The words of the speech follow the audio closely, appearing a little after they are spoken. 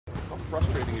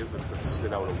frustrating is it to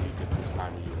sit out a week at this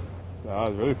time of year? I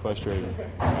was really frustrated.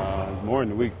 More in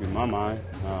the week in my mind.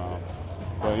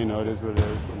 But, it is what it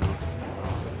is.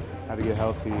 Had to get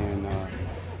healthy and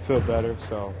feel better.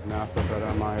 So now I feel better.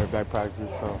 I'm out here back practicing.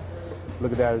 So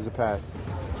look at that as a pass.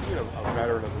 Being a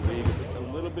veteran of the league, is it a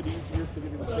little bit easier to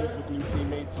get in sync with new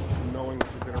teammates, knowing that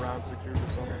you've been around 6 years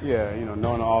or so? Yeah,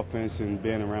 knowing the offense and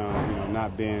being around,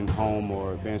 not being home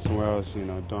or being somewhere else,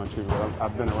 doing treatment.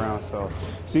 I've been around, so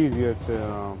it's easier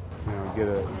to,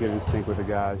 get in sync with the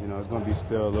guys. It's going to be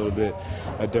still a little bit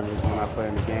a difference when I play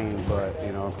in the game, but,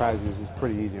 in practice, it's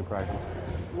pretty easy in practice.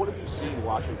 What have you seen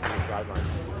watching from the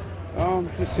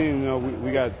sidelines? Just seeing,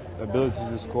 we got abilities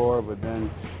to score, but then,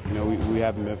 we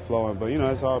haven't been flowing. But,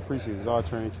 it's all preseason. It's all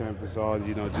training camp. It's all,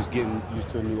 just getting used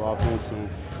to a new offense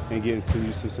and getting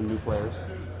used to some new players.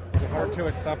 Is it hard to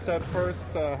accept at first,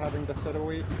 having to sit a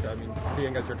week? I mean,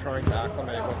 seeing as you're trying to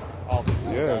acclimate with all these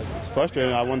new guys. It's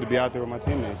frustrating. I wanted to be out there with my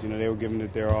teammates. They were giving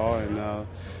it their all, and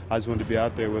I just wanted to be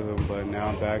out there with them. But now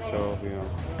I'm back, so,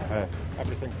 hey.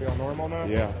 Everything feel normal now?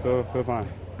 Yeah, feel fine.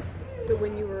 So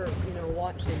when you were,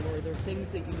 watching, were there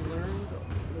things that you learned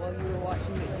while you were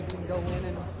watching that you can go in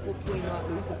and hopefully not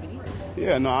lose a beat?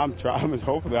 Yeah, no, I'm trying.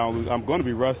 Hopefully, I'm going to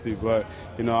be rusty, but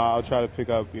I'll try to pick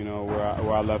up,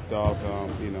 where I left off,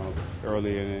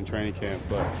 early in training camp.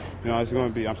 But I'm still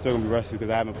going to be rusty because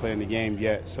I haven't played in the game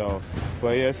yet. So,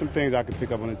 but yeah, some things I can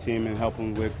pick up on the team and help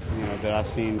them with, that I've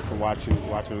seen from watching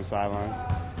the sidelines.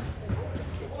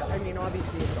 I mean,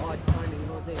 obviously it's odd timing.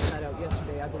 Jose sat out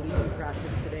yesterday. I believe he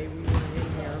practiced today. We weren't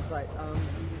in here, but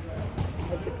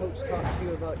has the coach talked to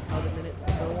you about how the minutes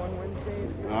go on Wednesday?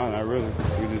 No, not really.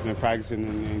 We've just been practicing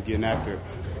and getting after it.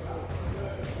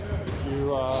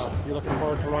 You looking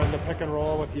forward to running the pick and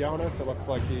roll with Jonas? It looks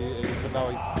like even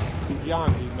though he's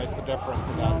young, he makes a difference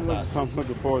in that set. I'm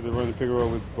looking forward to running the pick and roll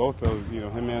with both of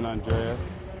him and Andrea.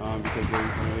 Because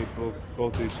they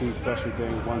both do two special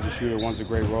things. One's a shooter, one's a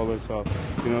great roller. So,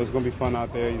 it's going to be fun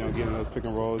out there, getting those pick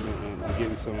and rolls and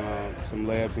getting some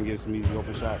layups and getting some easy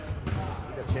open shots. You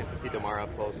got a chance to see DeMar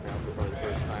up close now for probably the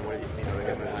first time. What have you seen of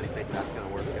him, and how do you think that's going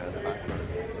to work as a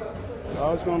backcourt?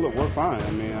 Oh, it's going to work fine. I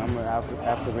mean, I'm going to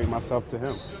acclimate myself to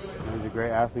him. He's a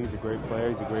great athlete. He's a great player.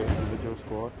 He's a great individual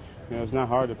scorer. It's not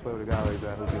hard to play with a guy like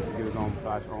that who can get his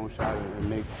own shot and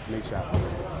make shots.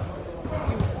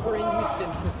 You were in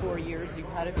Houston for 4 years. You've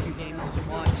had a few games to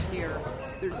watch here.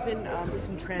 There's been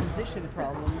some transition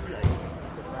problems.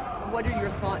 What are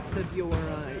your thoughts of your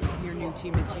new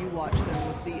team as you watch them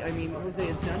and see? I mean, Jose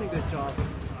has done a good job,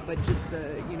 but just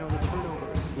the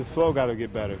turnovers. The flow got to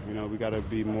get better. We got to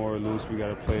be more loose. We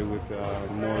got to play with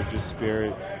more just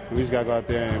spirit. We just got to go out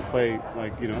there and play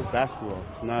like basketball.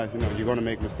 It's not you're going to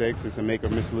make mistakes. It's a make or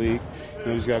miss league.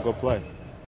 You just got to go play.